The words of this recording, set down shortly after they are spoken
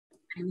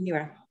You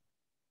are.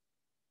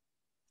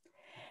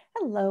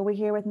 Hello, we're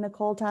here with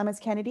Nicole Thomas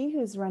Kennedy,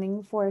 who's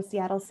running for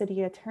Seattle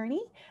City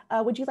Attorney.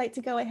 Would you like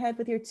to go ahead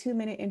with your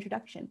 2-minute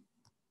introduction?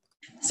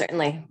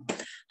 Certainly.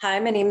 Hi,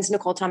 my name is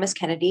Nicole Thomas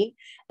Kennedy,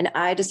 and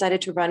I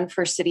decided to run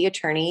for city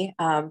attorney.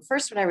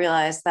 First, when I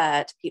realized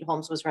that Pete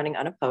Holmes was running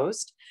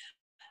unopposed.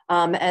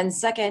 And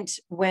second,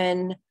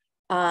 when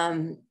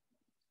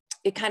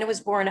it kind of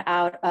was born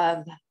out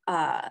of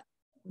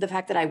the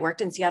fact that I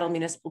worked in Seattle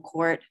Municipal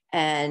Court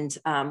and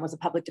was a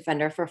public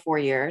defender for 4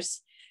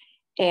 years.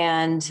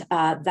 And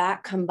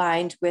that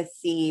combined with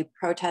the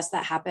protests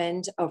that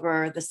happened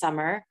over the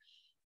summer,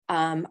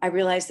 I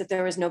realized that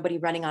there was nobody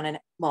running on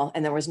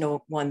and there was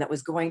no one that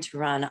was going to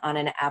run on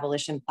an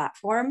abolition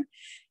platform.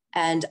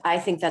 And I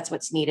think that's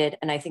what's needed.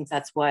 And I think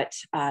that's what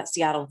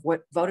Seattle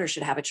voters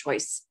should have a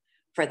choice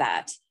for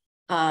that.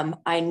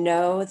 I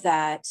know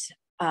that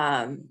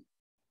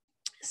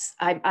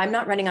I'm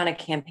not running on a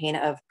campaign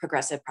of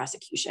progressive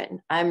prosecution.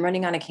 I'm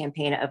running on a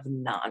campaign of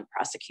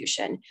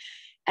non-prosecution.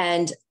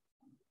 And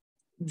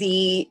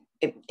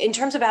in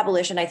terms of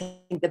abolition, I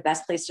think the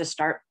best place to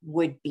start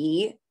would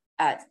be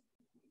at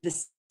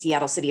the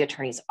Seattle City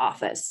Attorney's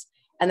Office.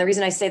 And the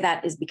reason I say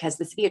that is because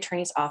the City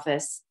Attorney's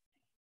Office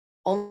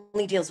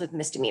only deals with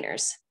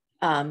misdemeanors.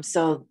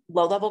 So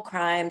low-level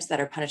crimes that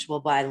are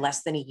punishable by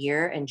less than a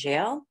year in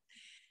jail.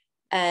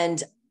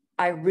 And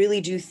I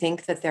really do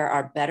think that there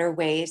are better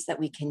ways that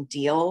we can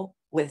deal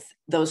with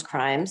those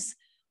crimes.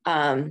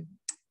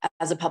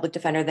 As a public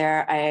defender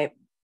there, I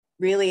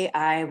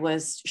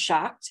was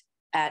shocked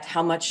at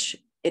how much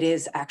it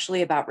is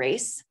actually about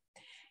race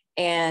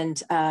and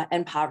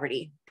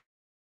poverty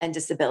and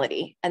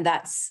disability. And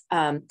that's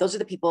those are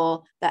the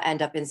people that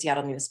end up in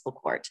Seattle Municipal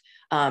Court,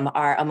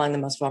 are among the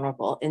most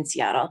vulnerable in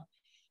Seattle.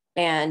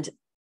 And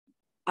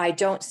I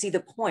don't see the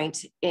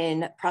point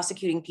in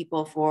prosecuting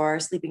people for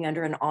sleeping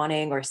under an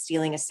awning or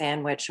stealing a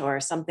sandwich or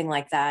something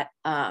like that.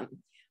 I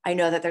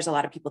know that there's a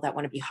lot of people that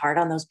want to be hard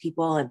on those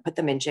people and put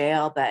them in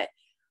jail, but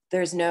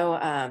there's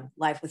no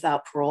life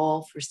without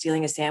parole for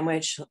stealing a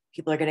sandwich.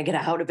 People are going to get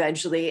out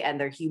eventually, and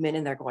they're human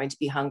and they're going to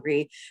be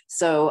hungry.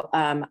 So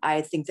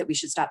I think that we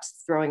should stop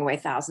throwing away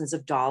thousands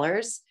of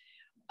dollars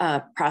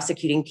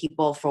prosecuting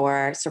people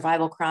for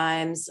survival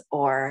crimes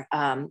or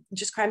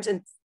just crimes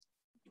and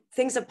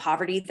things of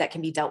poverty that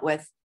can be dealt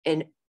with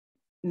in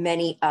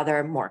many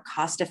other more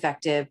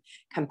cost-effective,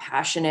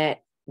 compassionate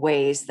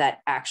ways that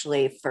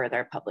actually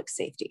further public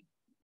safety.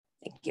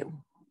 Thank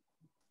you.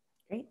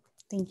 Great.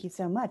 Thank you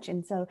so much.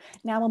 And so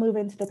now we'll move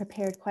into the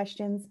prepared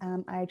questions.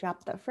 I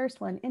dropped the first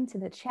one into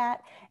the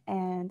chat,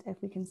 and if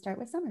we can start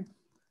with Summer.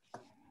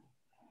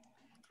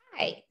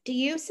 Hi, do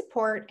you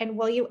support and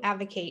will you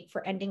advocate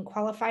for ending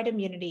qualified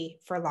immunity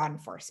for law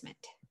enforcement?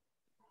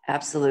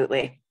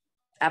 Absolutely.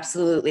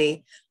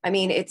 Absolutely. I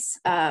mean, it's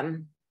a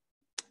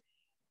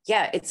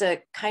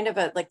kind of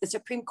like the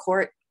Supreme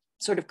Court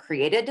sort of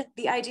created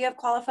the idea of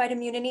qualified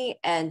immunity.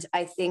 And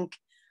I think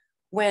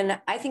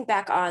when I think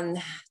back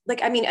on,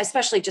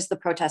 especially just the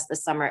protest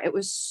this summer, it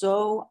was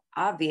so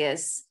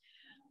obvious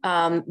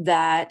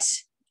that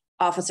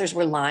officers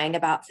were lying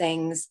about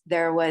things.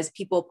 There was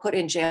people put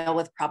in jail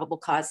with probable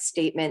cause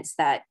statements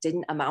that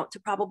didn't amount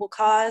to probable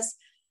cause.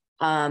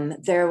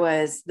 There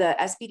was the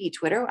SPD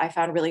Twitter I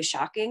found really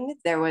shocking.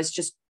 There was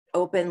just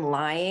open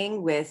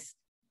lying with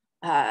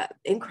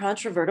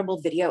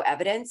incontrovertible video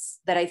evidence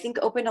that I think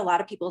opened a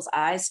lot of people's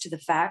eyes to the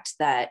fact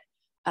that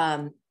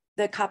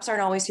the cops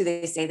aren't always who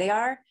they say they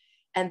are.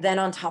 And then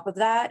on top of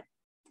that,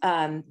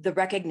 the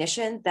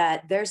recognition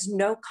that there's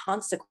no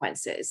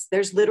consequences.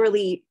 There's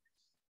literally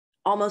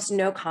almost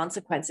no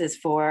consequences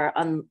for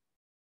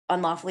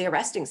unlawfully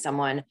arresting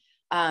someone.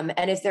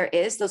 And if there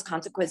is, those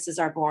consequences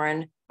are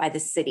borne by the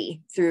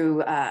city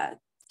through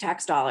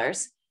tax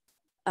dollars.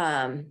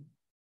 Therefore,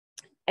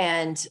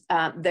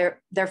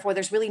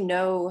 there's really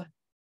no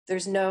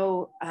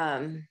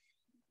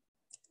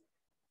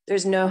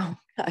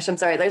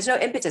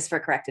impetus for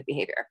corrective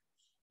behavior.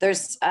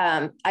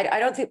 I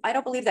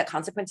don't believe that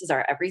consequences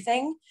are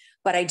everything,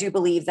 but I do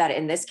believe that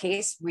in this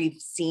case, we've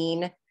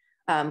seen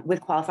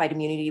with qualified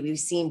immunity, we've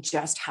seen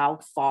just how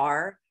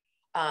far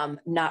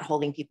not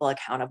holding people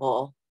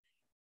accountable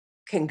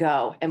can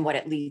go and what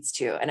it leads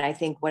to. And I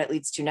think what it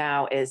leads to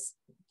now is,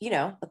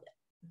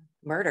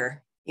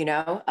 murder,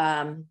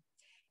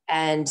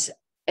 and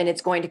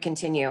it's going to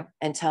continue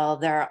until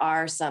there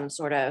are some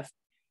sort of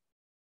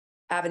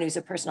avenues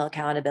of personal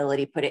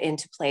accountability put it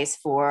into place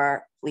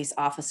for police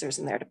officers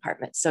in their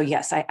departments. So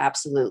yes, I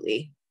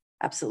absolutely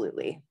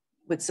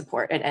would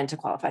support an end to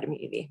qualified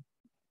immunity.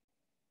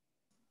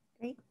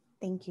 Great,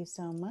 thank you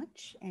so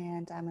much.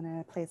 And I'm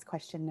gonna place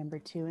question number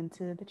 2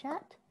 into the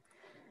chat.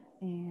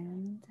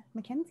 And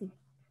Mackenzie.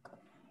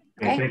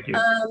 Okay, thank you.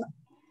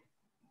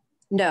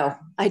 No,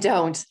 I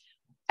don't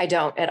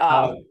at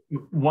all.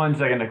 1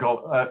 second,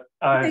 Nicole.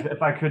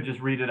 If I could just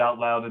read it out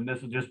loud, and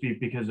this will just be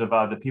because of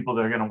the people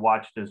that are going to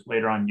watch this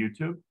later on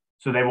YouTube,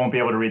 so they won't be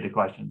able to read the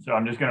question. So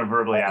I'm just going to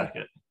verbally ask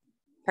it.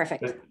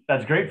 Perfect.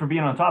 That's great for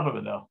being on top of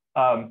it, though.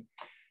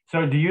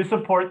 So do you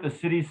support the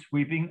city's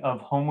sweeping of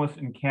homeless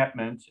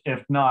encampments?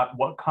 If not,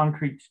 what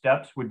concrete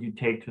steps would you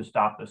take to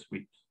stop the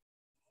sweeps?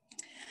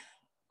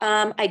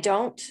 I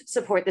don't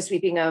support the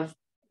sweeping of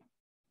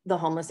the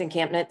homeless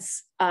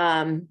encampments.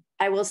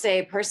 I will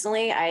say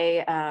personally,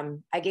 I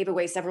gave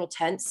away several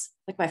tents,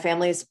 like my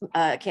family's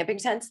camping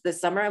tents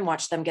this summer, and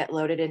watched them get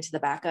loaded into the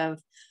back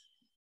of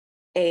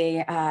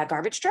a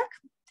garbage truck.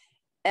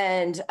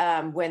 And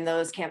when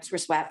those camps were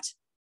swept,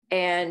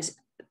 and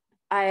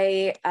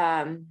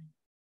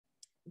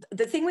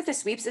the thing with the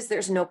sweeps is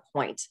there's no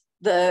point.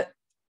 They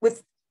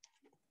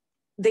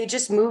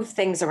just move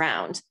things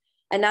around,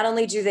 and not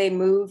only do they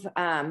move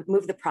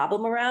the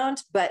problem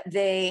around, but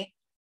they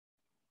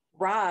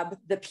rob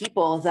the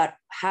people that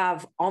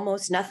have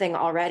almost nothing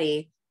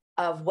already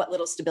of what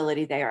little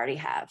stability they already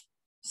have.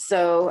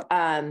 So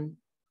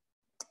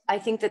I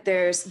think that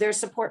there's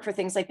support for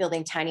things like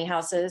building tiny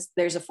houses.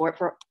 There's support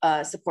for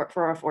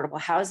affordable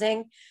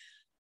housing,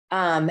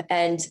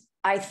 and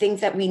I think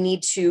that we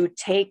need to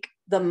take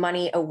the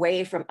money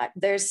away from.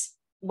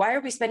 Why are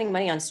we spending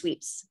money on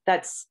sweeps?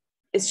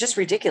 It's just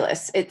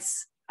ridiculous.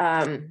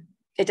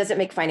 It doesn't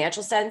make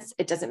financial sense.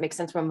 It doesn't make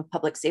sense from a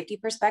public safety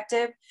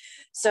perspective.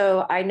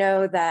 So I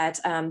know that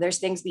there's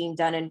things being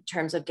done in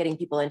terms of getting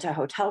people into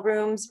hotel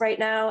rooms right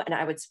now, and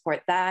I would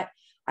support that.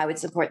 I would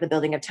support the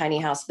building of tiny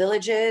house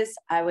villages.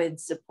 I would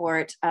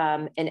support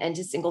an end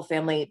to single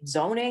family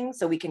zoning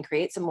so we can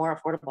create some more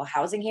affordable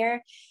housing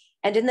here.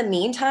 And in the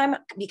meantime,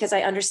 because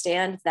I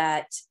understand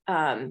that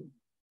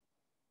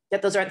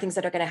that those aren't things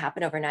that are going to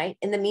happen overnight.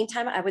 In the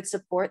meantime, I would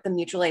support the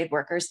mutual aid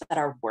workers that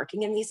are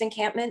working in these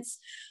encampments.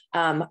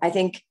 I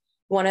think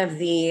one of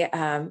the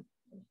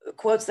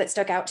quotes that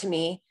stuck out to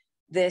me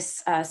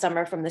this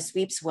summer from the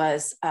sweeps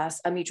was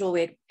a mutual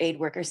aid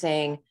worker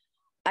saying,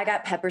 "I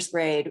got pepper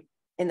sprayed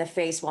in the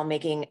face while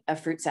making a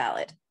fruit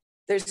salad."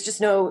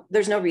 There's no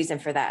reason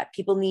for that.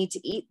 People need to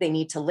eat, they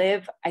need to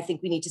live. I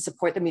think we need to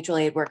support the mutual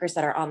aid workers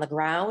that are on the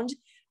ground.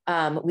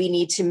 We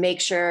need to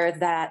make sure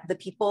that the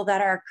people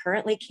that are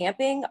currently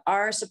camping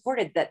are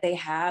supported, that they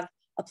have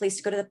a place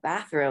to go to the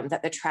bathroom,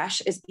 that the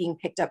trash is being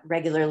picked up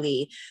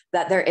regularly,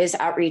 that there is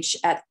outreach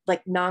at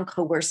like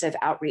non-coercive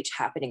outreach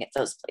happening at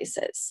those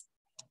places.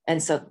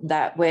 And so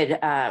that would,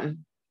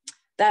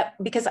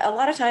 because a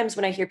lot of times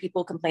when I hear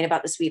people complain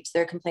about the sweeps,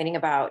 they're complaining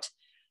about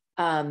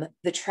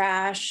the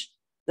trash,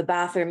 the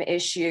bathroom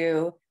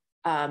issue,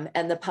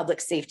 and the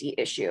public safety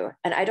issue.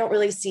 And I don't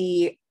really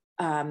see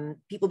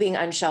people being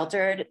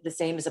unsheltered the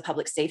same as a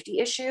public safety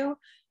issue.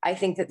 I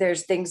think that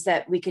there's things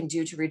that we can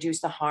do to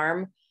reduce the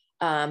harm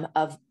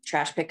of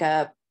trash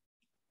pickup,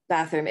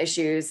 bathroom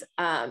issues,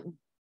 and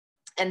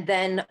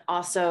then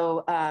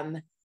also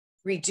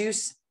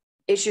reduce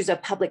issues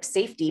of public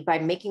safety by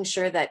making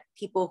sure that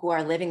people who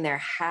are living there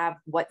have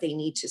what they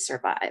need to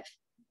survive.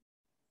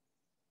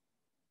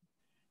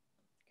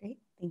 Great,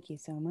 thank you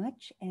so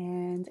much.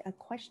 And a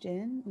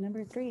question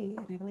number 3,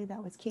 and I believe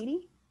that was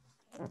Katie.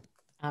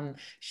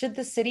 Should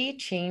the city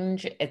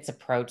change its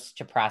approach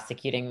to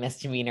prosecuting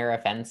misdemeanor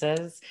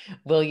offenses?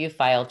 Will you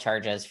file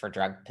charges for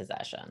drug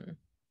possession?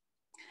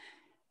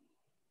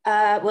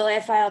 Will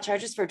I file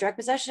charges for drug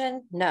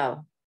possession?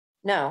 No,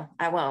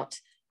 I won't.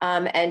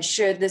 And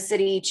should the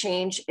city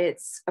change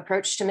its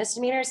approach to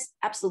misdemeanors?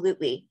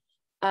 Absolutely.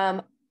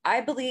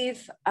 I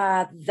believe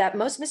that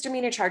most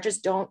misdemeanor charges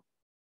don't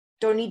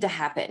need to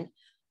happen.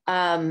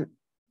 A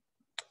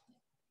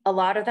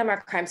lot of them are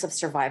crimes of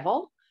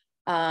survival.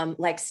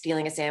 Like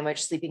stealing a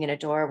sandwich, sleeping in a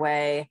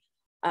doorway.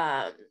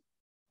 And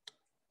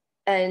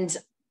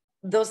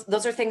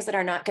those are things that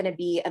are not going to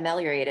be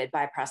ameliorated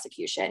by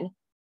prosecution.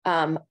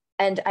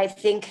 And I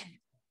think,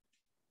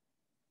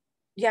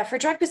 yeah, for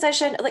drug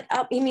possession, like,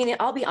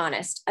 I'll be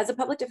honest, as a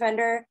public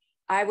defender,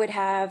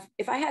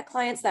 if I had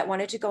clients that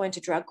wanted to go into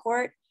drug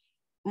court,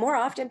 more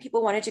often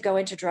people wanted to go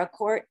into drug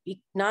court,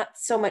 not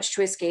so much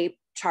to escape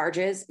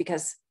charges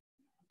because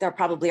they're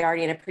probably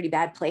already in a pretty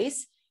bad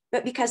place,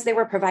 but because they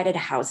were provided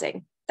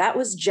housing. That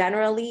was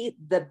generally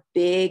the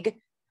big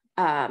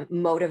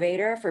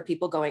motivator for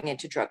people going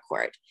into drug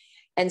court.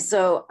 And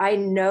so I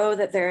know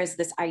that there is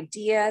this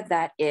idea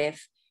that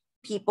if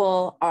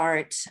people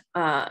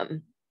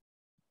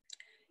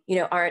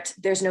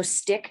there's no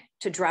stick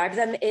to drive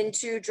them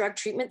into drug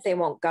treatment, they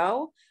won't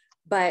go.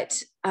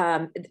 But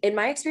in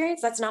my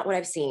experience, that's not what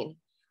I've seen.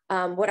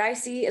 What I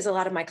see is a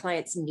lot of my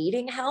clients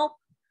needing help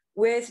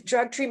with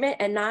drug treatment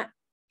and not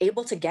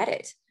able to get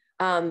it.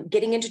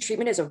 Getting into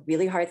treatment is a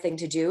really hard thing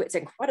to do. It's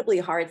an incredibly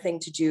hard thing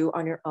to do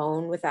on your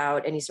own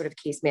without any sort of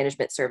case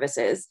management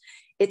services.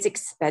 It's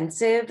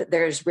expensive.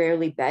 There's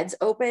rarely beds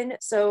open.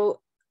 So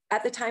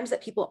at the times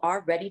that people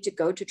are ready to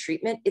go to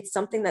treatment, it's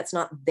something that's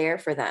not there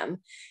for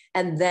them.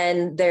 And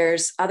then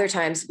there's other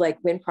times, like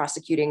when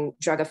prosecuting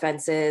drug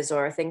offenses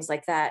or things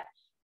like that,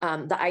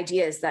 the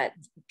idea is that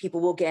people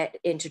will get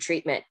into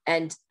treatment.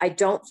 And I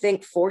don't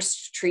think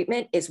forced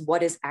treatment is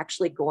what is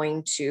actually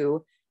going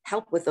to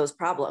help with those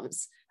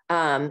problems.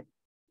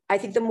 I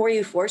think the more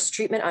you force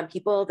treatment on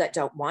people that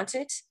don't want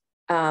it,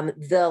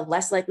 the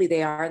less likely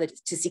they are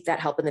to seek that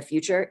help in the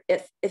future,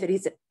 if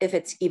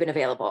it's even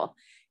available.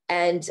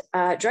 And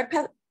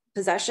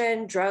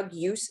possession, drug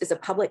use is a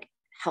public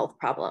health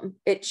problem.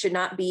 It should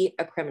not be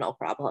a criminal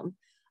problem.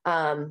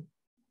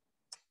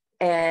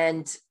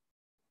 And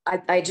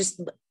I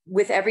just,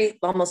 with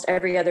almost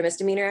every other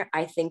misdemeanor,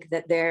 I think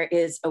that there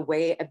is a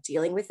way of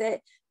dealing with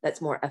it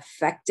that's more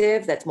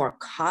effective, that's more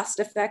cost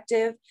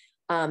effective,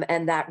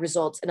 and that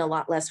results in a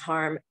lot less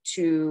harm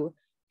to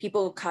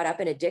people caught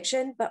up in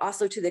addiction, but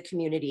also to the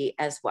community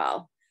as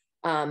well.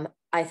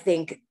 I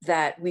think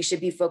that we should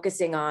be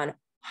focusing on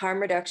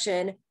harm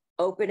reduction,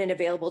 open and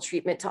available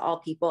treatment to all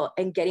people,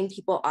 and getting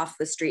people off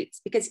the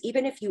streets. Because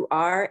even if you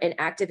are in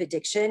active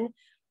addiction,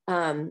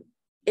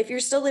 if you're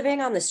still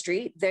living on the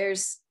street,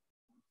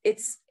 it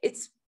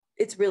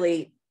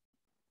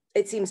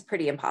seems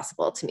pretty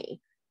impossible to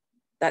me.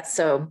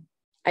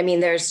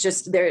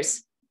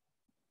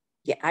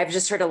 I've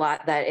just heard a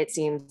lot that it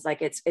seems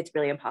like it's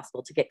really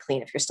impossible to get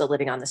clean if you're still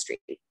living on the street.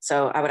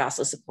 So I would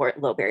also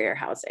support low barrier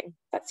housing.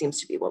 That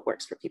seems to be what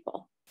works for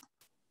people.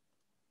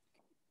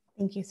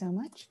 Thank you so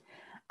much.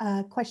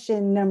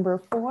 Question number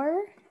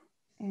 4,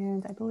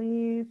 and I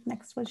believe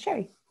next was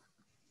Sherry.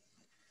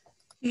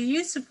 Do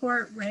you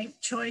support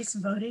ranked choice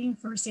voting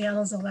for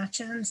Seattle's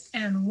elections?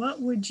 And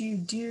what would you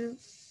do,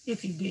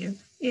 if you do,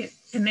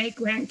 to make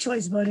ranked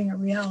choice voting a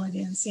reality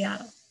in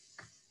Seattle?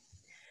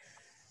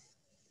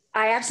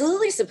 I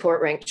absolutely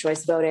support ranked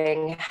choice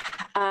voting.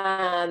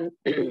 I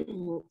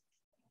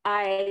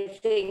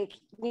think,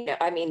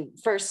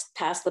 first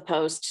past the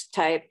post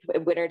type,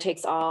 winner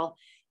takes all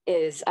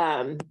is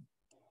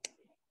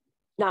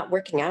not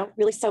working out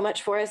really so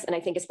much for us. And I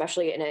think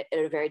especially in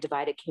a very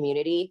divided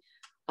community,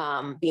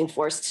 being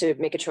forced to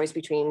make a choice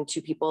between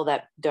two people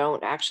that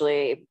don't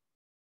actually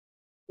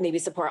maybe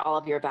support all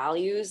of your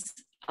values,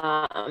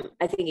 I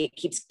think it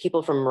keeps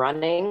people from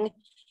running.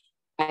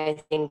 I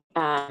think,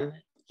 and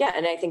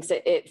I think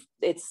that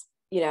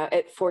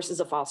it forces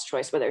a false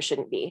choice where there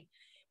shouldn't be.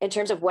 In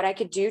terms of what I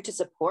could do to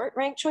support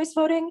ranked choice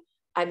voting,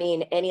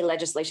 any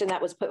legislation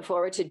that was put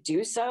forward to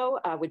do so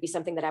would be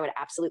something that I would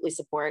absolutely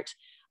support.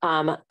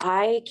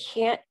 I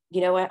can't,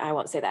 I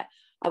won't say that.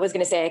 I was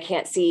going to say I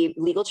can't see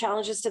legal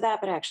challenges to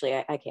that, but actually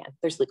I can.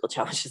 There's legal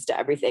challenges to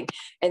everything.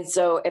 And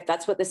so if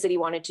that's what the city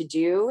wanted to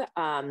do,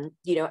 I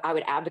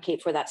would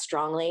advocate for that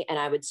strongly, and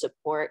I would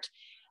support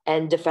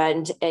and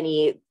defend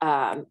any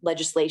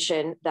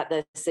legislation that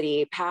the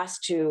city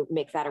passed to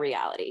make that a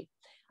reality.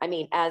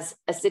 As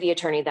a city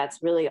attorney, that's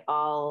really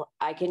all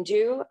I can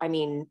do.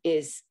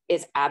 Is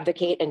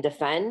advocate and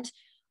defend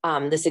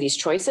the city's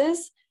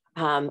choices.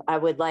 I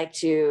would like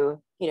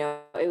to,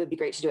 it would be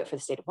great to do it for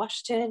the state of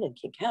Washington and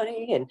King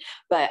County,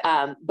 but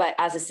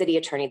as a city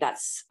attorney,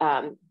 that's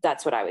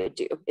what I would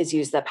do, is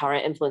use the power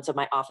and influence of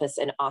my office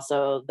and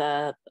also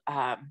the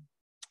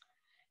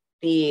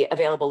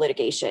available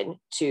litigation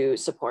to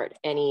support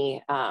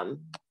any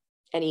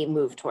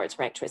move towards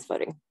ranked choice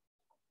voting.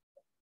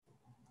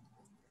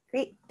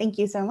 Great, thank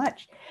you so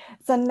much.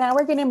 So now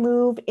we're going to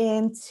move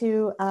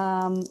into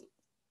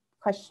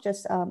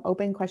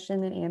open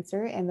question and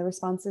answer, and the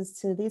responses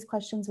to these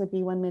questions would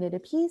be 1 minute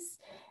apiece,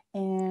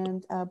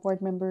 and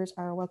board members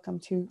are welcome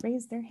to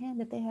raise their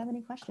hand if they have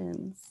any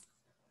questions.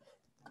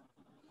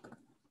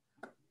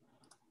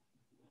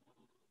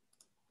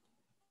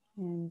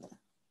 And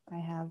I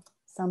have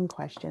some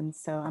questions,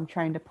 so I'm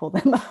trying to pull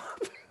them up.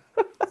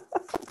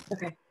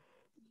 Okay.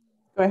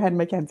 Go ahead,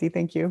 Mackenzie,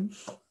 thank you.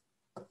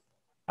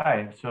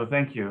 Hi, so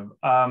thank you.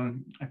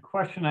 A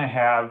question I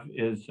have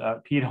is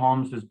Pete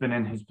Holmes has been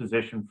in his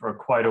position for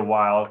quite a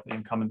while, the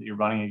incumbent that you're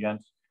running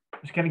against.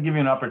 Just kind of give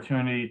you an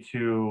opportunity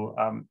to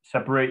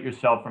separate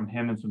yourself from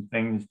him and some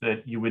things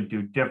that you would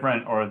do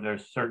different, or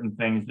there's certain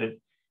things that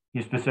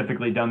he's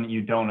specifically done that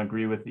you don't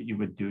agree with that you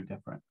would do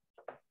different.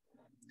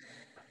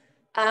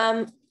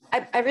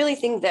 I really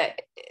think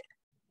that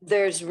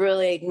there's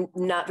really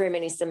not very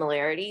many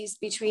similarities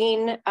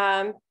between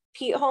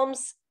Pete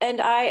Holmes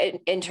and I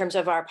in terms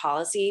of our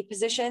policy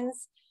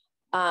positions.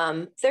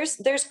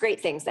 There's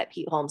great things that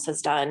Pete Holmes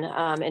has done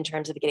in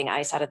terms of getting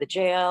ICE out of the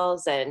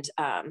jails and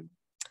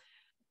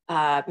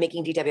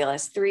making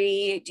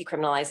DWS-3,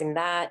 decriminalizing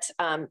that.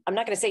 I'm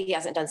not going to say he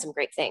hasn't done some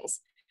great things,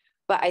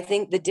 but I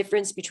think the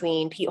difference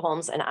between Pete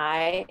Holmes and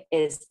I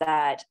is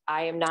that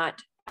I am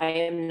not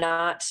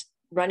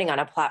running on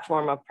a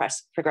platform of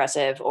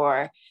progressive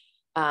or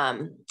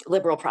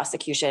liberal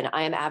prosecution.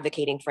 I am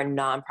advocating for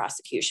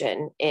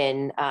non-prosecution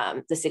in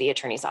the city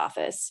attorney's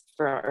office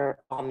for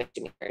all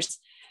misdemeanors.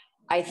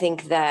 I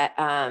think that,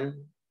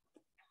 I'm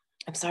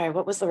sorry,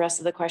 what was the rest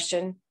of the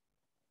question?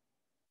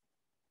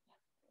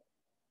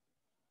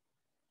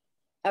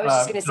 I was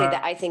just going to say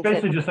that I think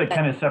basically just like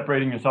kind of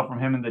separating yourself from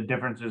him and the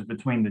differences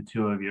between the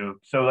two of you.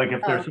 So like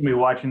if there's somebody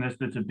watching this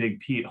that's a big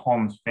Pete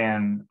Holmes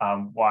fan,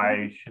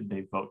 why should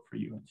they vote for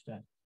you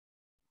instead?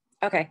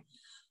 Okay.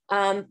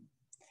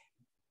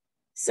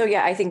 So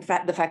yeah, I think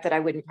the fact that I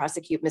wouldn't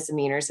prosecute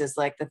misdemeanors is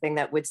like the thing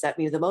that would set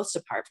me the most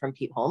apart from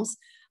Pete Holmes.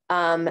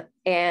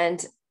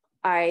 And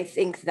I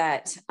think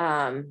that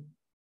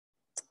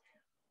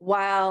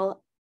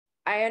while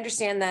I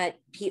understand that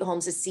Pete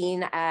Holmes is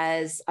seen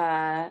as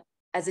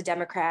as a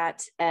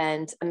Democrat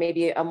and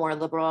maybe a more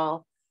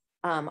liberal,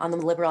 on the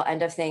liberal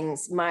end of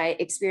things, my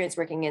experience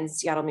working in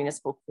Seattle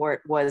Municipal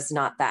Court was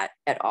not that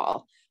at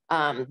all.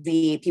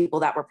 The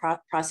people that were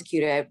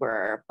prosecuted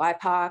were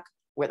BIPOC,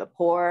 were the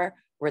poor,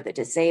 were the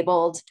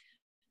disabled.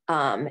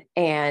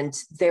 And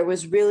there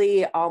was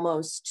really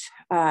almost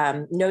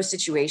no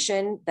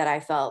situation that I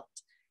felt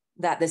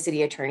that the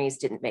city attorneys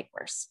didn't make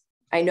worse.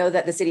 I know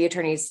that the city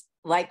attorneys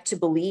like to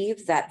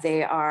believe that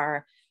they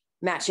are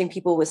matching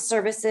people with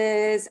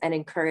services and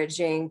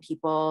encouraging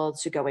people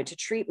to go into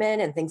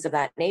treatment and things of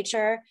that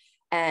nature.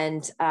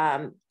 And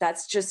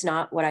that's just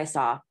not what I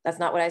saw. That's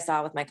not what I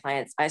saw with my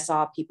clients. I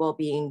saw people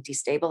being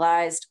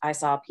destabilized. I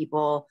saw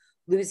people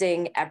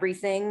losing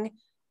everything.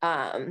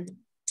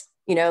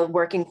 You know,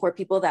 working poor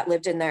people that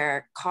lived in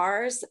their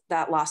cars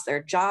that lost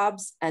their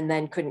jobs and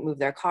then couldn't move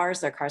their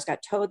cars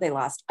got towed, they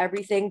lost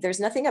everything.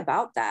 There's nothing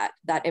about that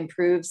that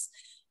improves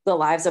the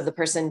lives of the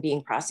person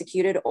being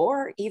prosecuted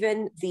or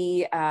even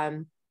the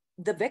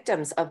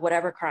victims of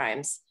whatever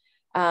crimes.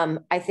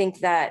 I think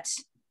that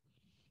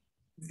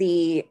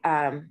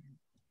I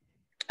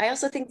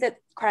also think that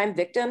crime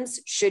victims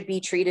should be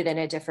treated in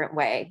a different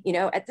way. You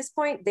know, at this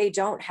point,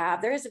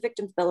 there is a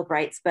Victims' Bill of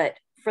Rights, but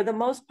for the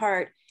most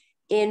part,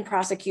 in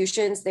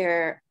prosecutions,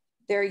 they're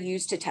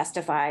used to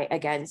testify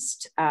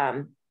against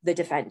the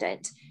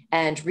defendant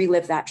and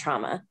relive that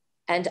trauma.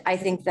 And I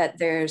think that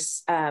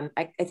there's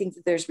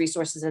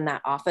resources in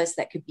that office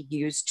that could be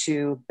used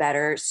to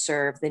better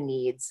serve the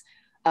needs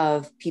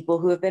of people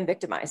who have been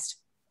victimized.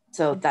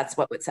 So that's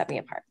what would set me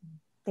apart.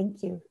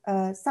 Thank you.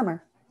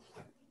 Summer.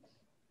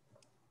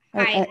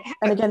 Hi.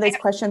 And again, those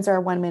questions are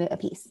 1 minute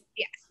apiece.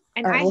 Yes.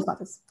 And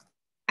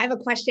I have a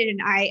question,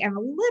 and I am a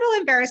little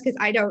embarrassed because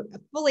I don't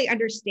fully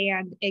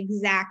understand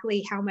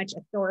exactly how much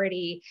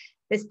authority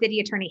the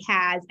city attorney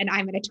has, and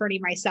I'm an attorney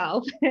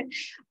myself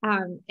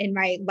in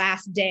my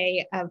last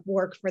day of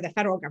work for the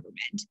federal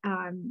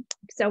government.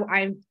 So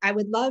I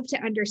would love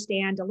to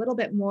understand a little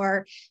bit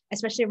more,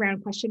 especially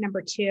around question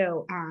number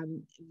 2,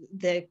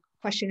 the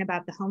question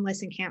about the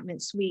homeless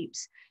encampment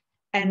sweeps.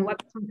 And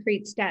what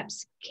concrete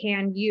steps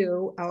can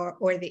you,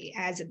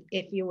 as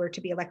if you were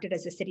to be elected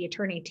as a city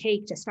attorney,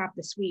 take to stop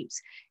the sweeps?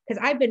 Because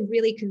I've been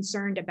really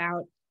concerned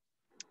about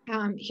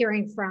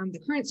hearing from the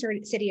current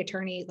city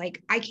attorney,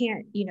 like, I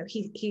can't, you know,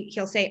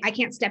 he'll say, I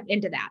can't step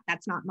into that.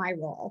 That's not my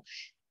role.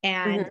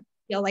 And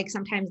feel like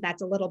sometimes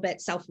that's a little bit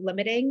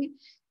self-limiting.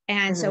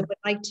 And so would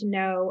like to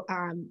know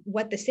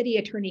what the city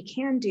attorney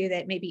can do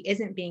that maybe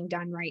isn't being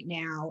done right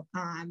now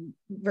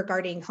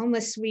regarding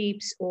homeless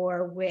sweeps,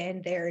 or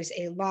when there's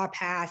a law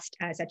passed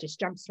such as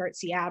Jumpstart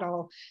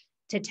Seattle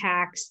to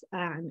tax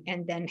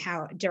and then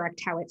how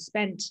it's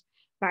spent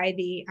by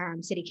the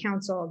city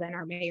council, then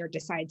our mayor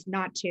decides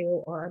not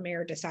to, or our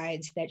mayor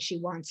decides that she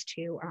wants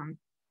to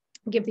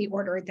give the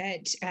order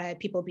that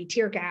people be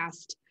tear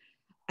gassed.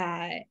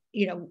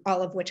 You know,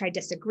 all of which I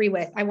disagree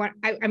with.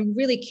 I'm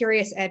really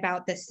curious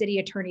about the city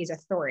attorney's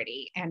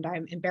authority, and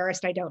I'm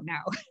embarrassed I don't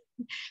know.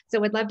 So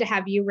would love to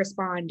have you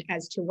respond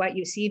as to what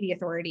you see the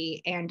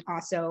authority, and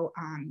also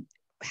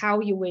how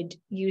you would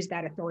use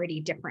that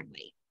authority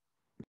differently.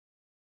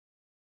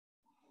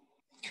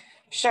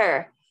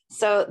 Sure.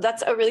 So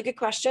that's a really good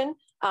question.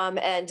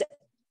 And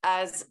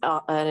as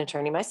an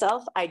attorney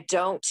myself, I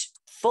don't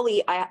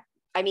fully, I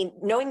mean,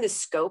 knowing the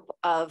scope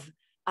of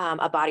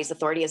a body's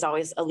authority is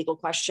always a legal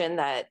question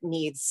that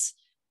needs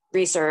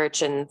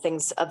research and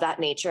things of that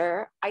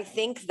nature. I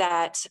think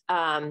that,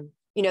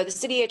 you know, the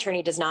city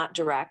attorney does not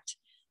direct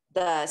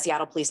the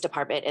Seattle Police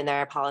Department in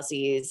their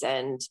policies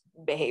and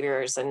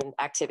behaviors and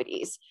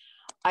activities.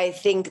 I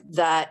think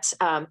that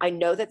I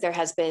know that there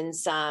has been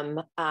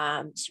some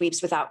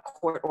sweeps without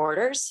court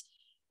orders.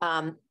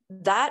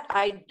 That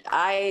I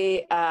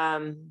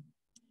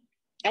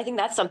think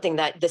that's something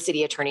that the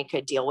city attorney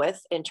could deal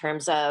with in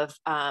terms of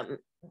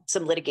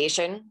some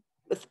litigation.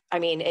 I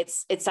mean,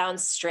 it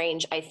sounds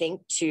strange, I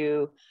think,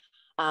 to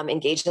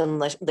engage in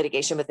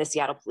litigation with the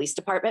Seattle Police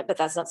Department, but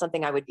that's not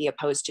something I would be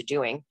opposed to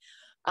doing.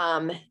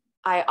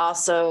 I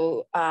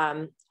also,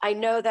 I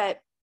know that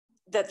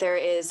there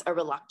is a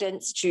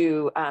reluctance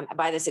to,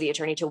 by the city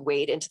attorney, to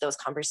wade into those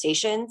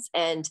conversations.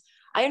 And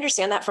I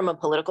understand that from a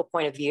political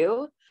point of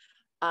view,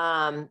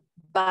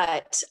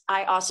 but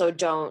I also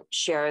don't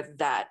share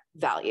that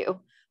value.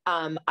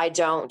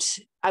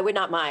 I would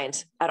not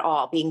mind at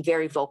all being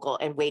very vocal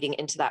and wading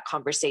into that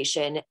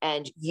conversation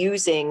and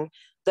using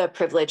the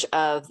privilege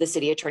of the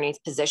city attorney's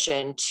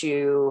position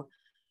to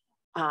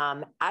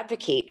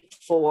advocate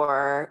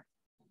for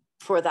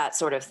that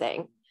sort of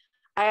thing.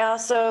 I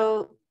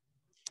also,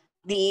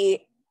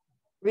 the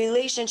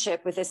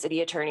relationship with the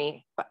city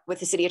attorney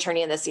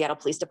and the Seattle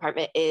Police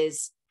Department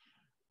is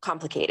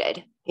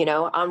complicated. You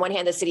know, on one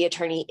hand, the city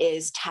attorney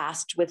is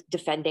tasked with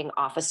defending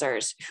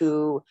officers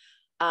who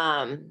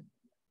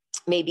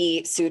may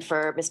be sued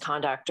for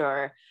misconduct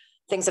or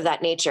things of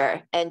that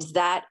nature. And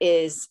that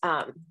is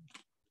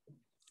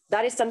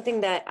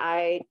something that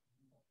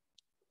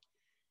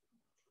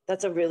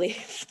that's a really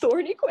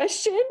thorny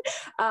question.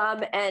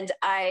 And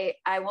I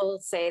will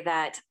say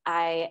that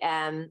I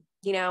am,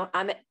 you know,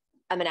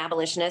 I'm an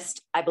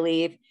abolitionist. I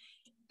believe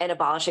in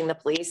abolishing the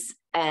police.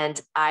 And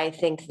I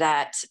think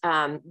that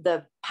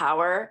the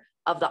power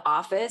of the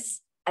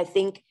office, I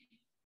think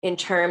in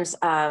terms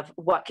of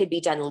what could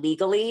be done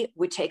legally,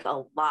 would take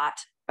a lot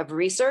of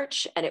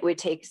research, and it would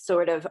take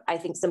sort of, I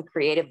think, some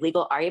creative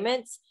legal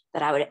arguments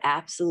that I would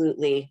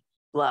absolutely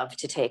love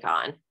to take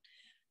on.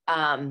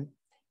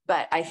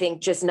 But I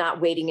think just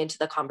not wading into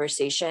the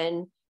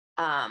conversation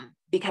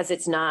because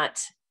it's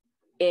not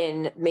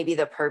in maybe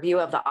the purview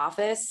of the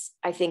office,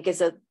 I think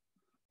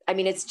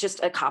it's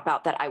just a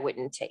cop-out that I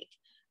wouldn't take.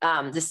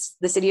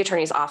 The city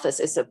attorney's office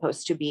is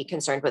supposed to be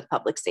concerned with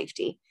public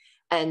safety.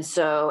 And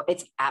so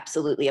it's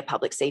absolutely a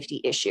public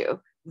safety issue.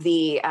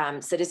 The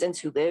citizens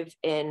who live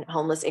in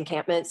homeless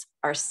encampments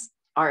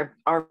are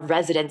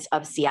residents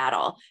of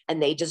Seattle,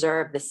 and they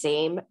deserve the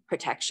same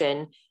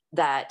protection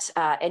that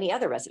any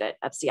other resident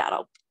of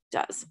Seattle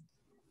does.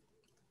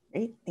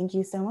 Great, thank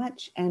you so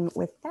much. And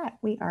with that,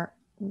 we are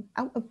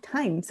out of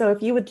time. So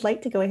if you would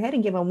like to go ahead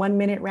and give a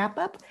 1-minute wrap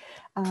up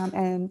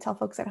and tell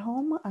folks at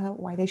home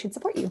why they should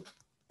support you.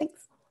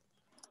 Thanks.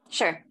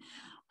 Sure.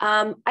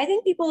 I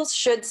think people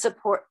should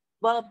support,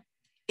 well,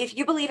 if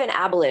you believe in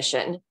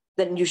abolition,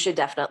 then you should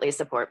definitely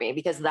support me,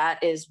 because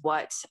that is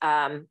what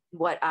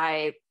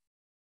I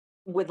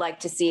would like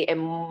to see in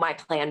my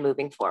plan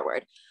moving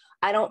forward.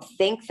 I don't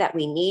think that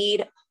we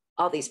need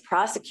all these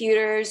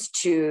prosecutors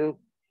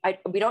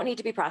we don't need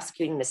to be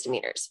prosecuting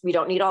misdemeanors. We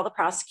don't need all the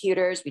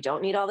prosecutors. We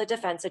don't need all the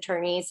defense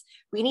attorneys.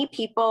 We need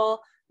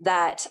people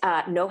that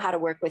know how to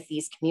work with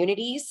these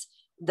communities,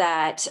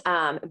 that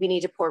we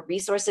need to pour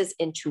resources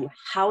into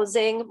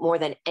housing more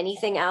than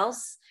anything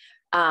else.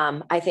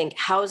 I think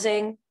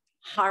housing,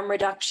 harm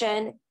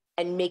reduction,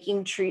 and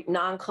making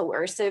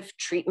non-coercive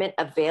treatment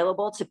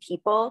available to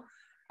people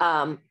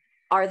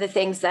are the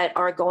things that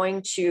are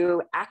going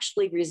to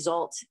actually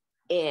result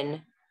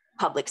in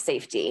public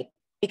safety,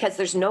 because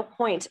there's no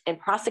point in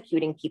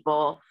prosecuting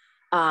people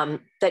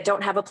that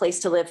don't have a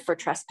place to live for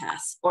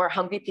trespass, or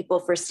hungry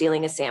people for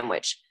stealing a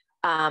sandwich,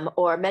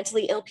 or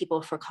mentally ill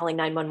people for calling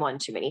 911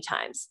 too many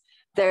times.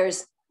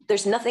 There's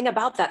nothing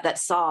about that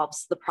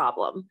solves the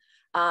problem.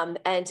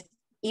 And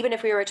even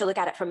if we were to look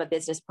at it from a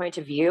business point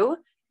of view,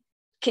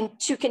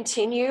 to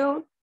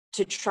continue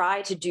to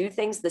try to do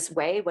things this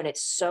way when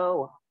it's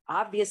so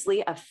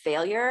obviously a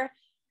failure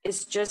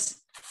is just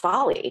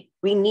folly.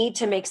 We need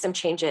to make some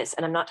changes.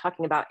 And I'm not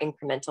talking about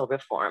incremental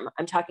reform.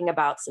 I'm talking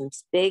about some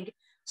big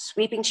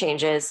sweeping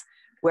changes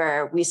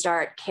where we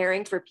start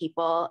caring for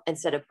people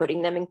instead of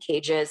putting them in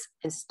cages,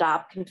 and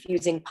stop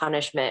confusing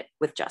punishment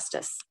with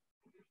justice.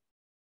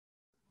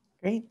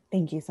 Great,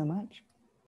 thank you so much.